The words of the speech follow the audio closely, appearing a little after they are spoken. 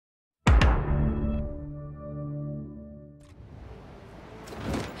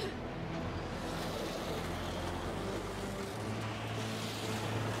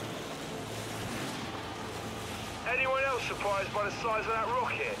surprised by the size of that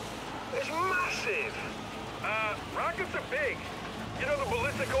rocket. It's massive! Rockets are big. You know the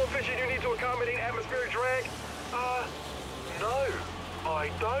ballistic coefficient you need to accommodate atmospheric drag? No, I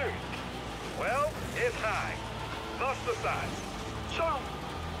don't. Well, it's high. Thus the size. So,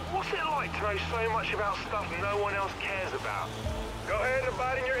 what's it like to know so much about stuff no one else cares about? Go ahead and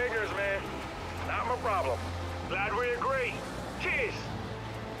abide in your ignorance, man. Not my problem. Glad we agree. Cheers!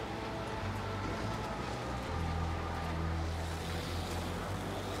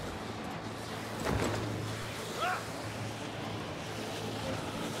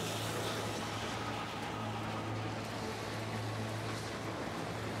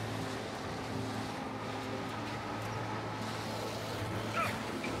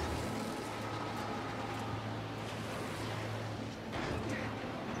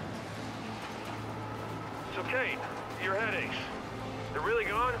 So, Kate, your headaches, they're really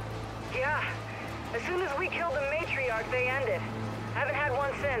gone? Yeah. As soon as we killed the matriarch, they ended. Haven't had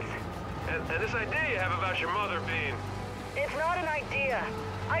one since. And this idea you have about your mother being... It's not an idea.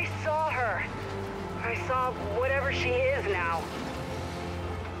 I saw her. I saw whatever she is now.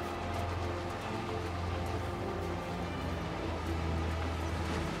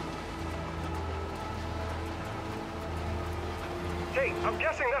 Kate, I'm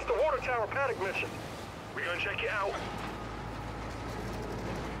guessing that's the water tower Paddock mission. We gonna check it out?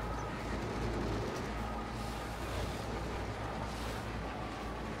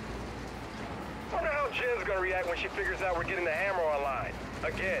 Wonder how Jen's gonna react when she figures out we're getting the hammer online.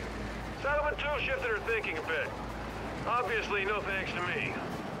 Again. Settlement 2 shifted her thinking a bit. Obviously, no thanks to me.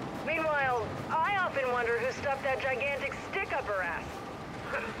 Meanwhile, I often wonder who stuffed that gigantic stick up her ass.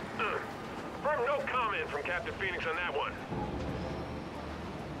 Firm no comment from Captain Phoenix on that one.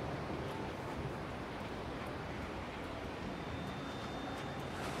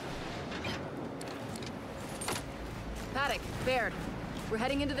 Paddock, Baird. We're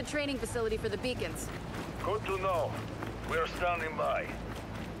heading into the training facility for the beacons. Good to know. We're standing by.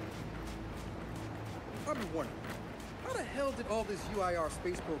 I've been wondering, how the hell did all this UIR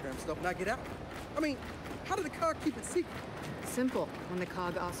space program stuff not get out? I mean, how did the COG keep it secret? Simple, when the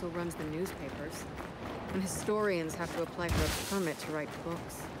COG also runs the newspapers. And historians have to apply for a permit to write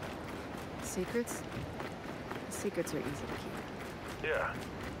books. Secrets? The secrets are easy to keep. Yeah.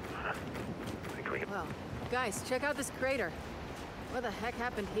 I think we can... Well, guys, check out this crater. What the heck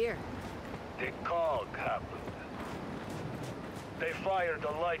happened here? The COG happened. They fired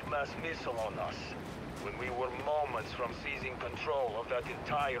a light mass missile on us when we were moments from seizing control of that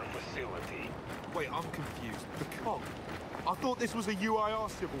entire facility. Wait, I'm confused. The COG? I thought this was a UIR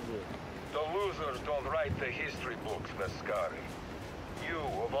civil war. The losers don't write the history books, Vescari. You,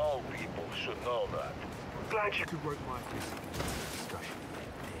 of all people, should know that. Glad you... Who wrote my discussion?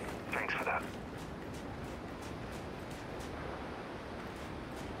 Thanks for that.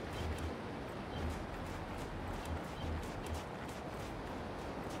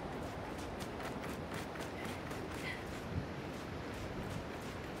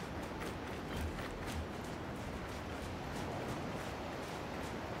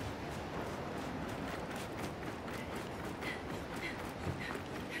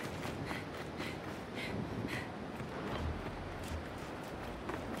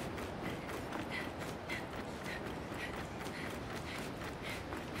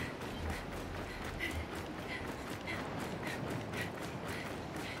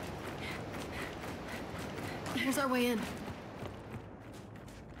 Here's our way in.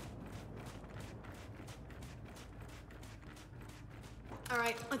 All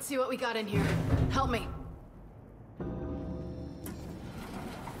right, let's see what we got in here. Help me.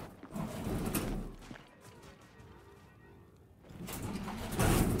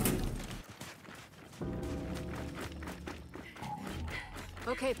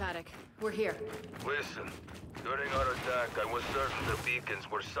 Okay, Paddock, we're here. Listen, during our attack, I was certain the beacons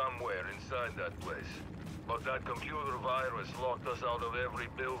were somewhere inside that place. But that computer virus locked us out of every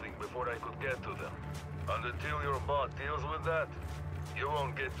building before I could get to them. And until your bot deals with that, you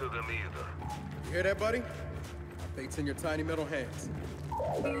won't get to them either. You hear that, buddy? Fate's in your tiny metal hands.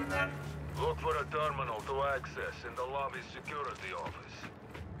 Look for a terminal to access in the lobby's security office.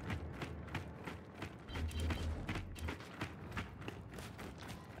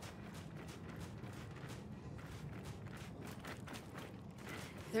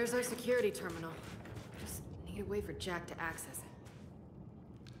 There's our security terminal. Just need a way for Jack to access it.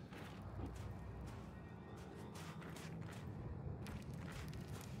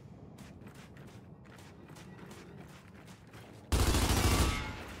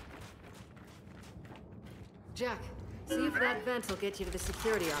 Jack, see if that vent will get you to the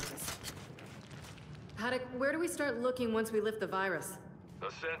security office. Paddock, where do we start looking once we lift the virus? The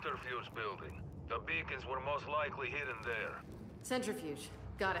centrifuge building. The beacons were most likely hidden there. Centrifuge.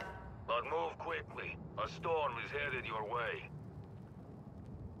 Got it. But move quickly. A storm is headed your way.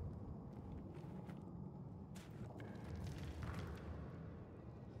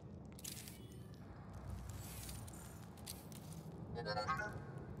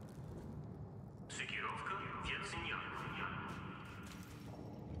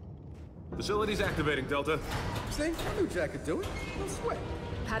 Facility's activating, Delta. See? I knew Jack could do it. No sweat.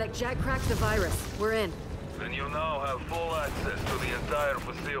 Paddock, Jack cracked the virus. We're in. Then you now have full access to the entire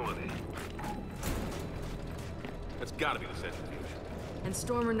facility. That's gotta be the centrifuge. And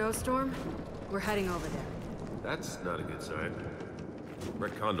storm or no storm, we're heading over there. That's not a good sign.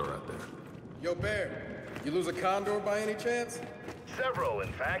 Red Condor out there. Yo, Bear, you lose a condor by any chance? Several,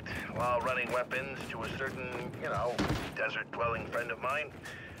 in fact, while running weapons to a certain, desert-dwelling friend of mine.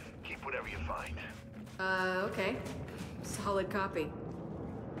 Keep whatever you find. Okay. Solid copy.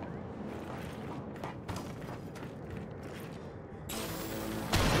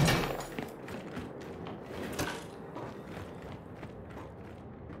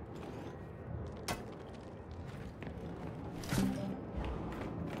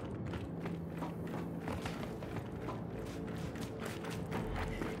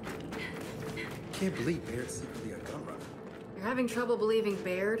 Can't believe Baird's secretly a gun runner. You're having trouble believing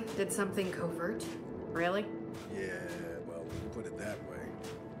Baird did something covert? Really? Yeah, well, put it that way.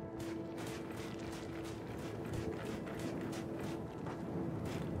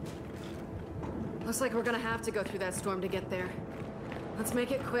 Looks like we're gonna have to go through that storm to get there. Let's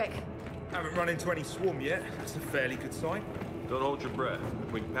make it quick. Haven't run into any swarm yet. That's a fairly good sign. Don't hold your breath.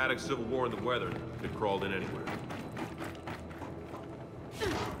 Between Paddock's civil war and the weather, it crawled in anywhere.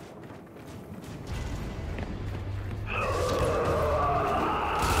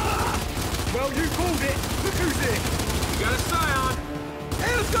 Well, you called it. Look who's here. You got a Scion!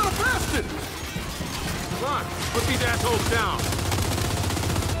 And it's got a bastard! Come on, put these assholes down!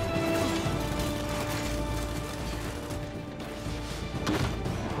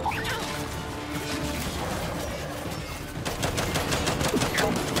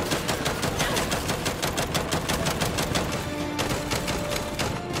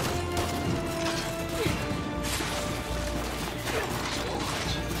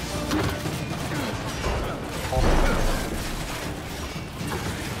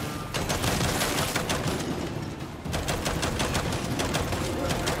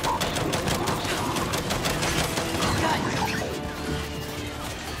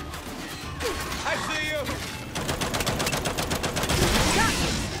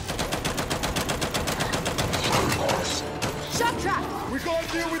 We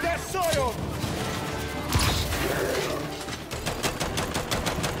gotta deal with that Scion!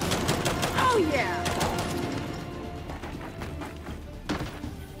 Oh yeah!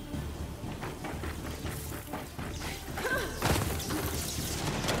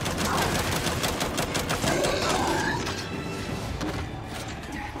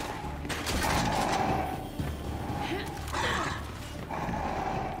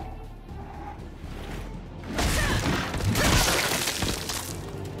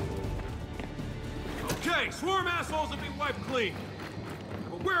 Swarm assholes will be wiped clean.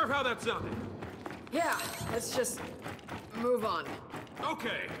 I'm aware of how that sounded. Yeah, let's just move on.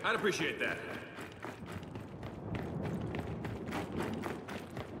 Okay, I'd appreciate that.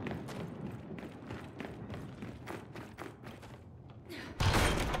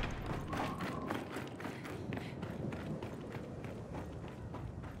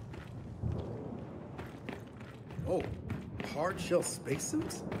 Oh, hard-shell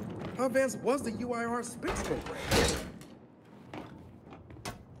spacesuits? How advanced was the UIR space program?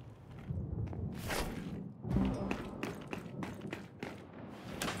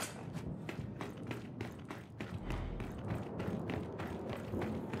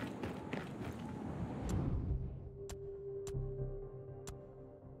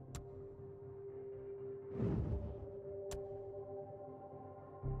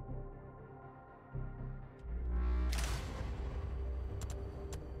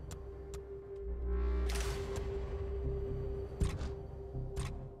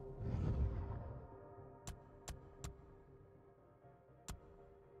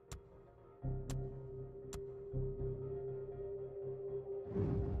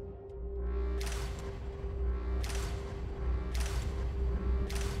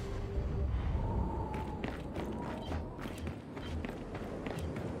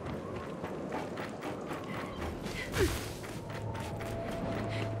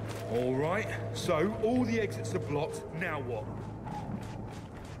 All right, so all the exits are blocked. Now what?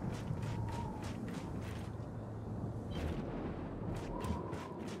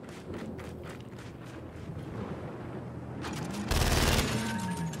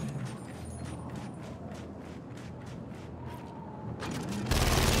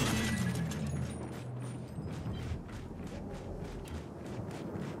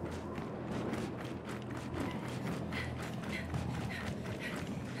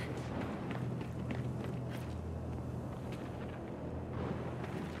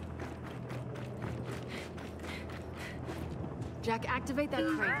 Jack, activate that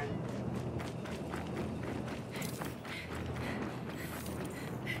crane.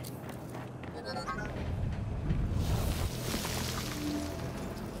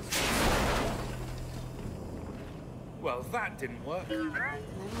 Well, that didn't work. Then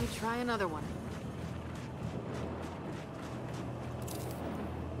we try another one.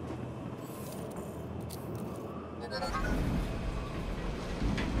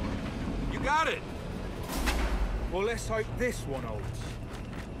 You got it! Well, let's hope this one holds.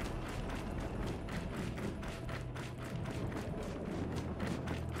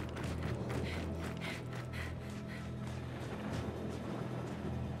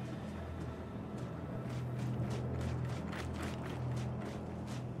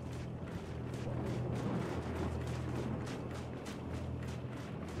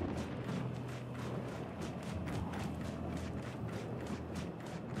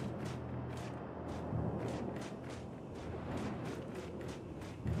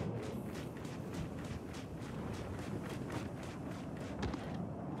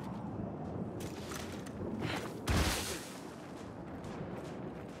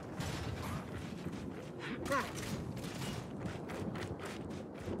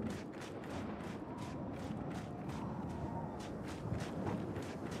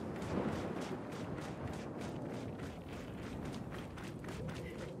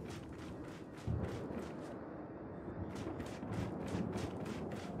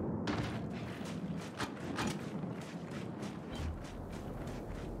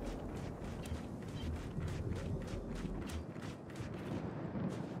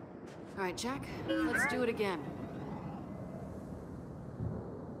 All right, Jack, let's do it again.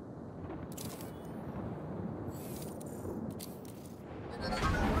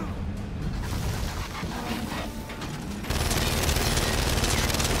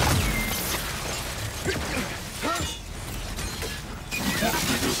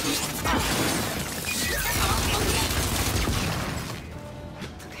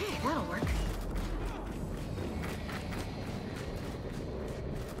 Okay, that'll work.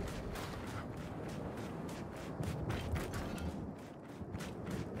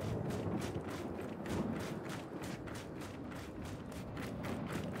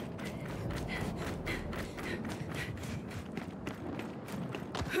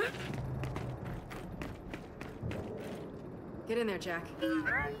 Get in there, Jack.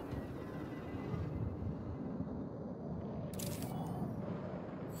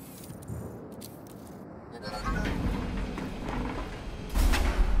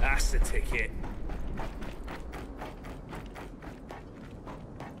 That's the ticket.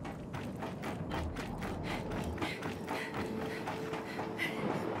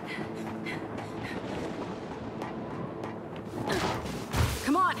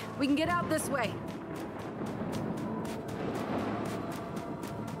 Come on, we can get out this way.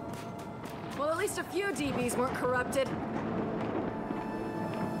 Well, at least a few DBs weren't corrupted.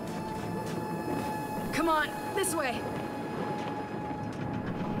 Come on, this way.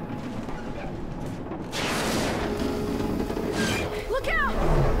 Look out!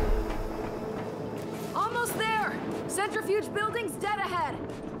 Almost there! Centrifuge building's dead ahead.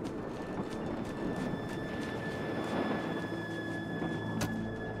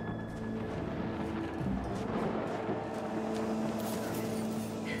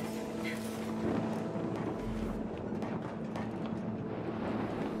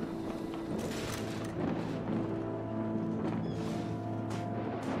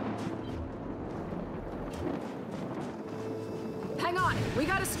 Hang on, we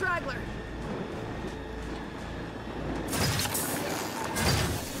got a straggler.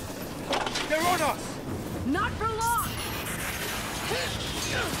 They're on us! Not for long!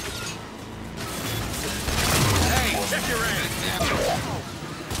 Hey, check your aim!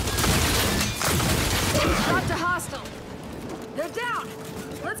 Shot to hostile. They're down!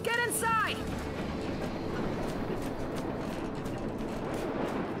 Let's get inside!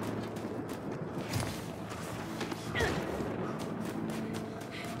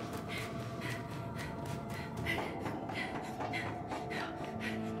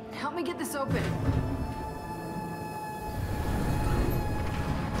 Help me get this open.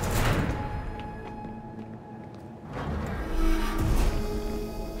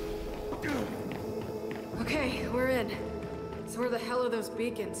 Okay, we're in. So where the hell are those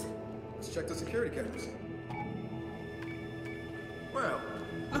beacons? Let's check the security cameras. Well,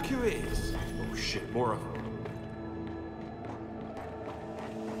 look who it is. Oh shit, more of them.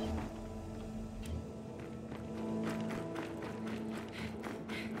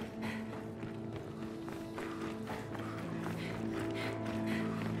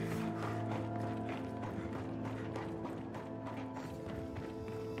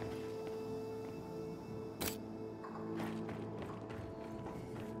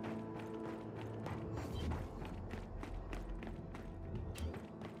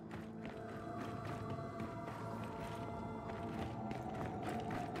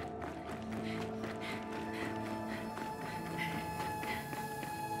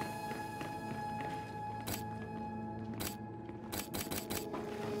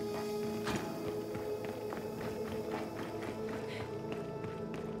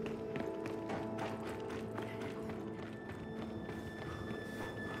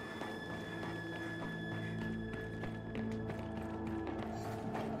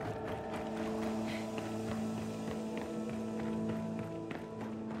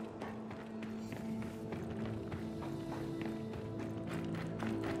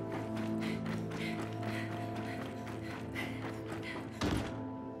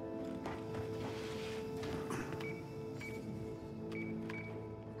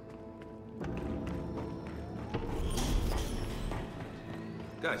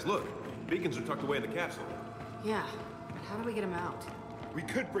 Guys, look. Beacons are tucked away in the capsule. Yeah, but how do we get him out? We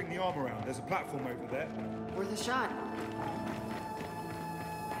could bring the arm around. There's a platform over there. Worth a shot.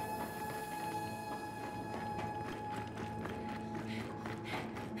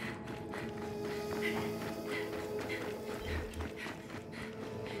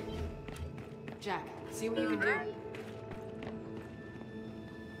 Jack, see what you can do.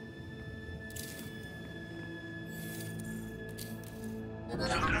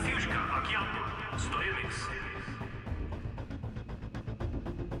 Центрифюжка океану. Стоимикс.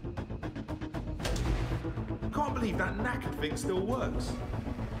 Can't believe that knackered thing still works.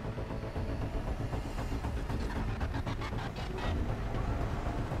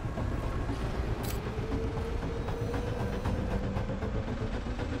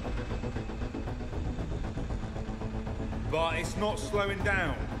 But it's not slowing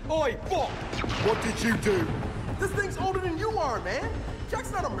down. Oi, bot! What did you do? This thing's older than you are, man.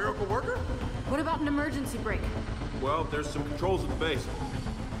 Jack's not a miracle worker. What about an emergency brake? Well, there's some controls at the base.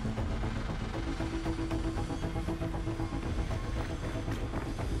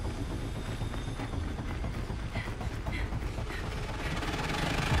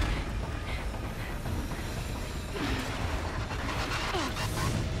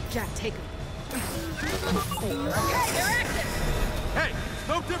 Jack, take him. Hey, it's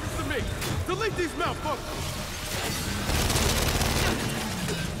no difference to me. Delete these malfunctions.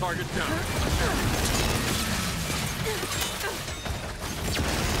 Target down.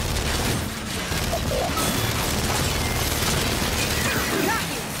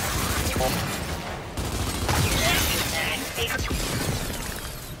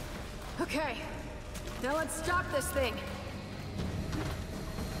 Okay, now let's stop this thing.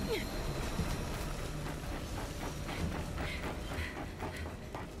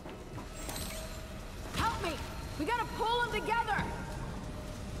 Help me! We gotta pull them together!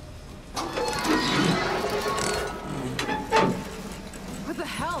 What the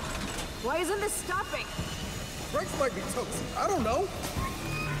hell? Why isn't this stopping? Brakes might be toast. I don't know.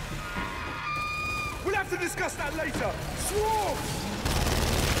 We'll have to discuss that later. Swarm!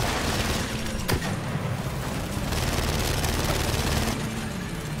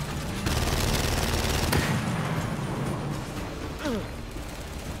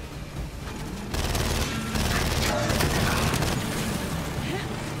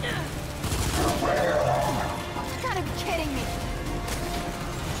 Gotta be kidding me!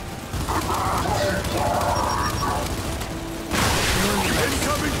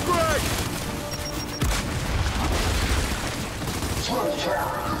 Incoming frag!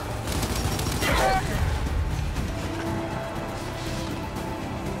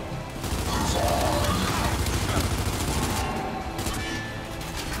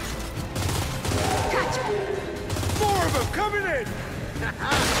 More of them coming in!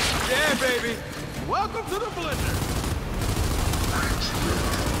 Yeah, baby. Welcome to the blender.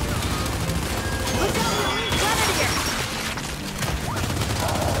 Look out for me, Grenadier!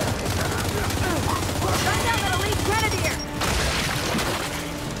 Shut down that elite Grenadier!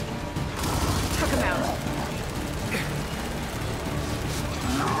 Took him out.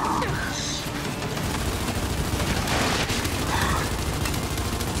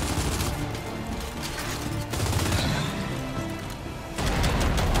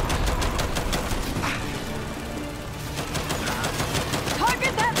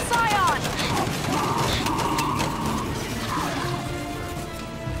 Target that Scion!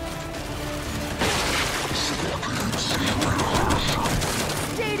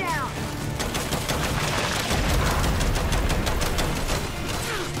 Stay down!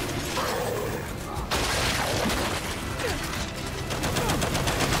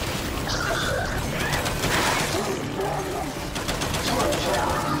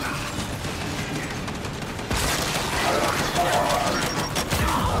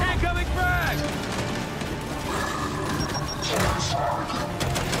 Incoming frag!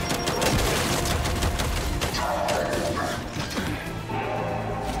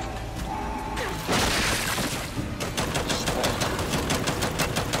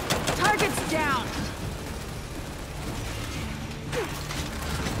 Target's down!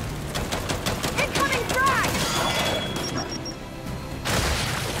 Incoming frag!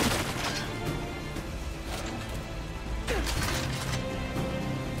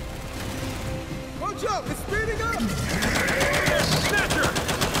 Watch out, it's speeding up! Snatcher!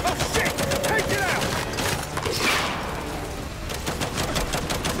 Oh shit! Take it out!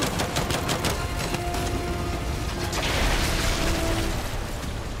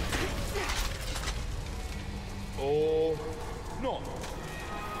 Or not.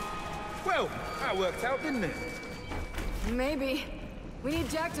 Well, that worked out, didn't it? Maybe. We need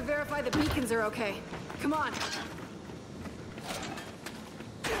Jack to verify the beacons are okay. Come on.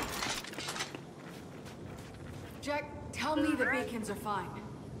 Jack, tell me the beacons are fine.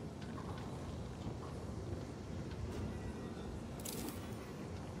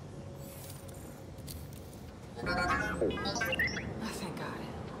 Oh, thank God.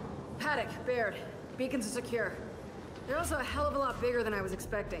 Paddock, Baird, beacons are secure. They're also a hell of a lot bigger than I was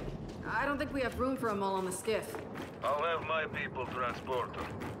expecting. I don't think we have room for them all on the skiff. I'll have my people transport them.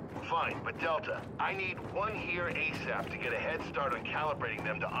 Fine, but Delta, I need one here ASAP to get a head start on calibrating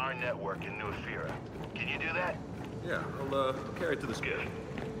them to our network in New Ephyra. Can you do that? Yeah, I'll carry it to the skiff.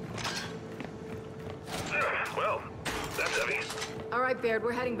 Well, that's heavy. All right, Baird,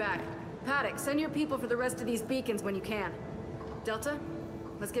 we're heading back. Paddock, send your people for the rest of these beacons when you can. Delta,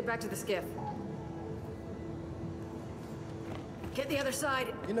 let's get back to the skiff. Get the other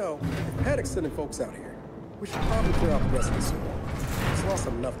side. You know, if Paddock's sending folks out here, we should probably clear out the rest of the swarm. It's lost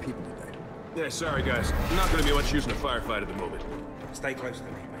enough people today. Yeah, sorry guys. Not gonna be much use in a firefight at the moment. Stay close to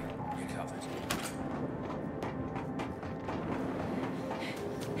me, mate. You're covered.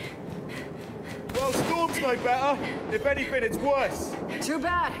 Well, Storm's no better. If anything, it's worse. Too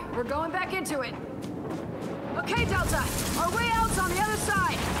bad. We're going back into it. Okay, Delta. Our way out's on the other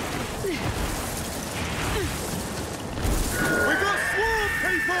side. We got swarm,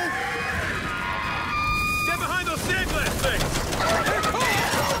 people! Get behind those sandglass things!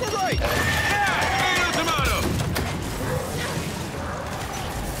 To the right! Yeah! Tomato!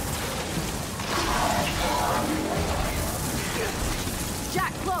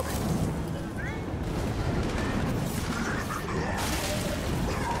 Jack, cloak.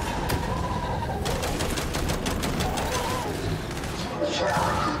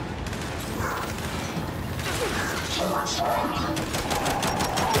 Got him!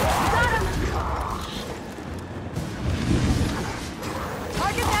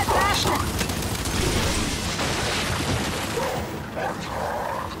 Target that bastard!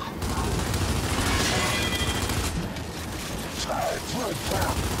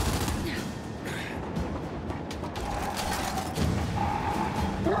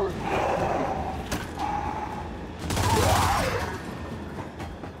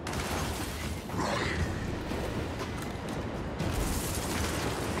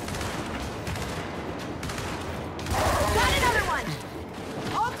 Got another one!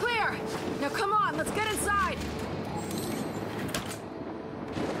 All clear! Now come on, let's get inside!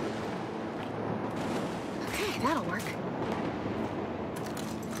 Okay, that'll work.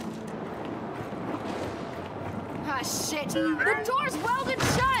 Ah, shit! The door's welded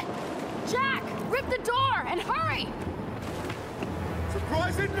shut! Jack, rip the door and hurry!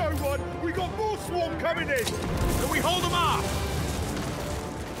 Surprising no one, we got more swarm coming in! Can we hold them off?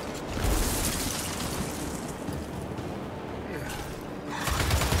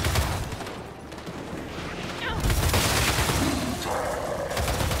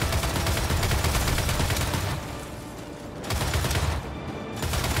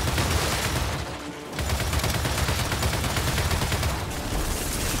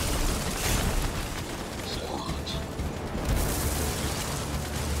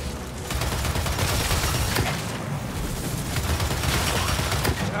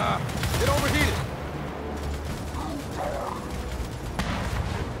 Get overheated!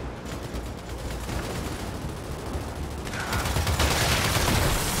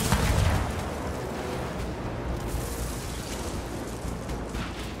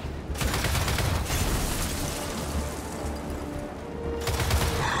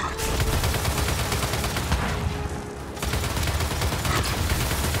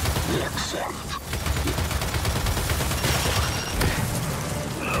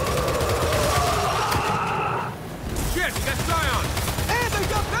 Shit, we got Scion! And they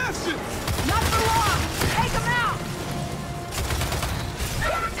got bastions! Not for long! Take him out!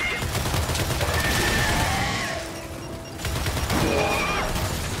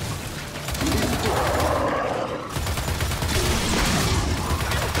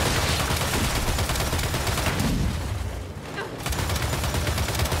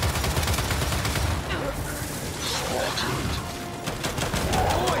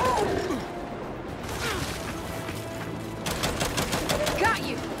 Got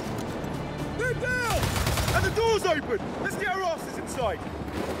you! They're down! And the door's open! Let's get our asses inside!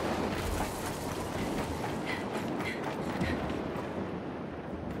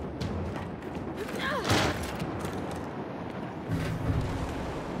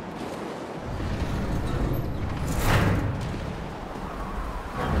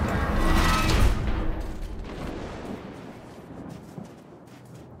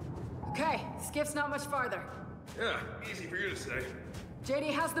 Okay, skiff's not much farther. Yeah, easy for you to say.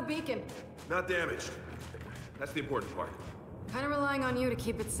 JD, how's the beacon? Not damaged. That's the important part. Kinda relying on you to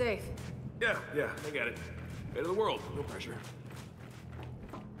keep it safe. Yeah, I get it. Fate of the world, no pressure.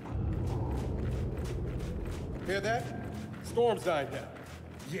 Hear that? Storm's dying down.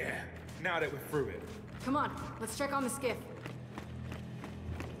 Yeah, now that we're through it. Come on, let's check on the skiff.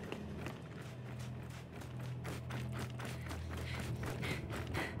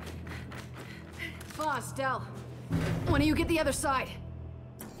 Foz, Del. One of you get the other side.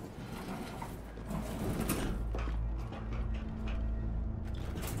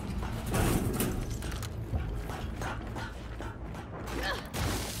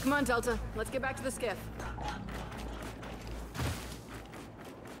 Come on, Delta. Let's get back to the skiff.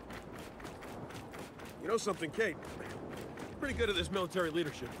 You know something, Kate? Pretty good at this military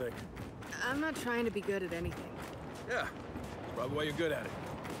leadership thing. I'm not trying to be good at anything. Yeah, probably why you're good at it.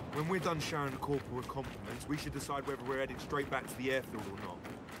 When we're done showering the corporal with compliments, we should decide whether we're heading straight back to the airfield or not.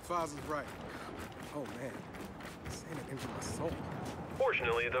 Foz is right. Oh man, Santa emptied my soul.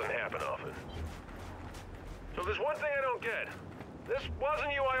 Fortunately, it doesn't happen often. So there's one thing I don't get. This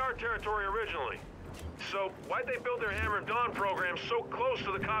wasn't UIR territory originally. So why'd they build their Hammer of Dawn program so close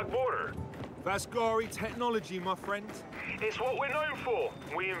to the COG border? Vasgari technology, my friend. It's what we're known for.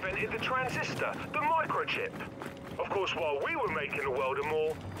 We invented the transistor, the microchip. Of course, while we were making the world a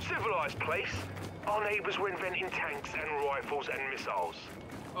more civilized place, our neighbors were inventing tanks and rifles and missiles.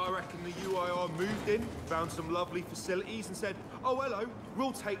 I reckon the UIR moved in, found some lovely facilities and said, oh, hello,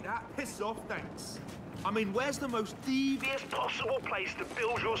 we'll take that, piss off, thanks. I mean, where's the most devious Possible place to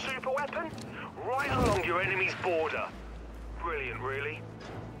build your super weapon? Right along your enemy's border. Brilliant, really.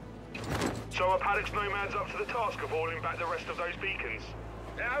 So are Paddock's nomads up to the task of hauling back the rest of those beacons?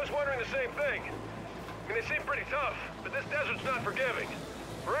 Yeah, I was wondering the same thing. I mean, they seem pretty tough, but this desert's not forgiving.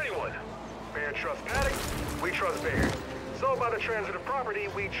 For anyone. Bear trusts Paddock, we trust Bear. So by the transitive property,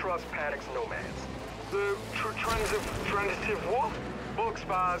 we trust Paddock's nomads. The transitive what? Books,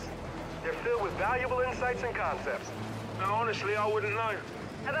 Foz. They're filled with valuable insights and concepts. Now, honestly, I wouldn't know.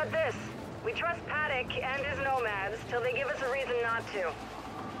 How about this? We trust Paddock and his nomads till they give us a reason not to.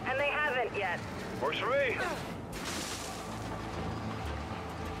 And they haven't yet. Works for me.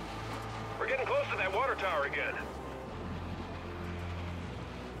 We're getting close to that water tower again.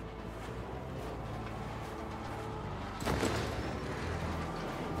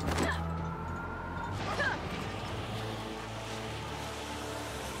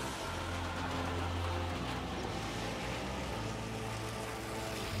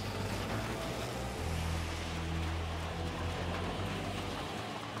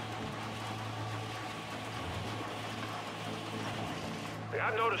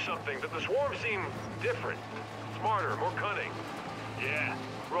 I noticed something, that the swarm seem different. Smarter, more cunning. Yeah,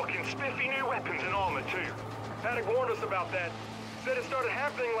 rocking spiffy new weapons and armor, too. Paddock warned us about that. Said it started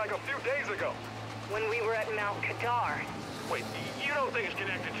happening like a few days ago. When we were at Mount Kadar. Wait, you don't think it's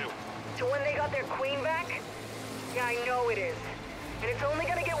connected to... To when they got their queen back? Yeah, I know it is. And it's only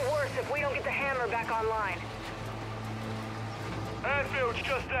gonna get worse if we don't get the hammer back online. Anfield's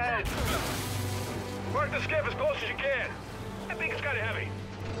just ahead. Park the skiff as close as you can. That beacon's kinda heavy.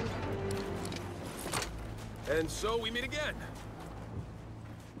 And so we meet again.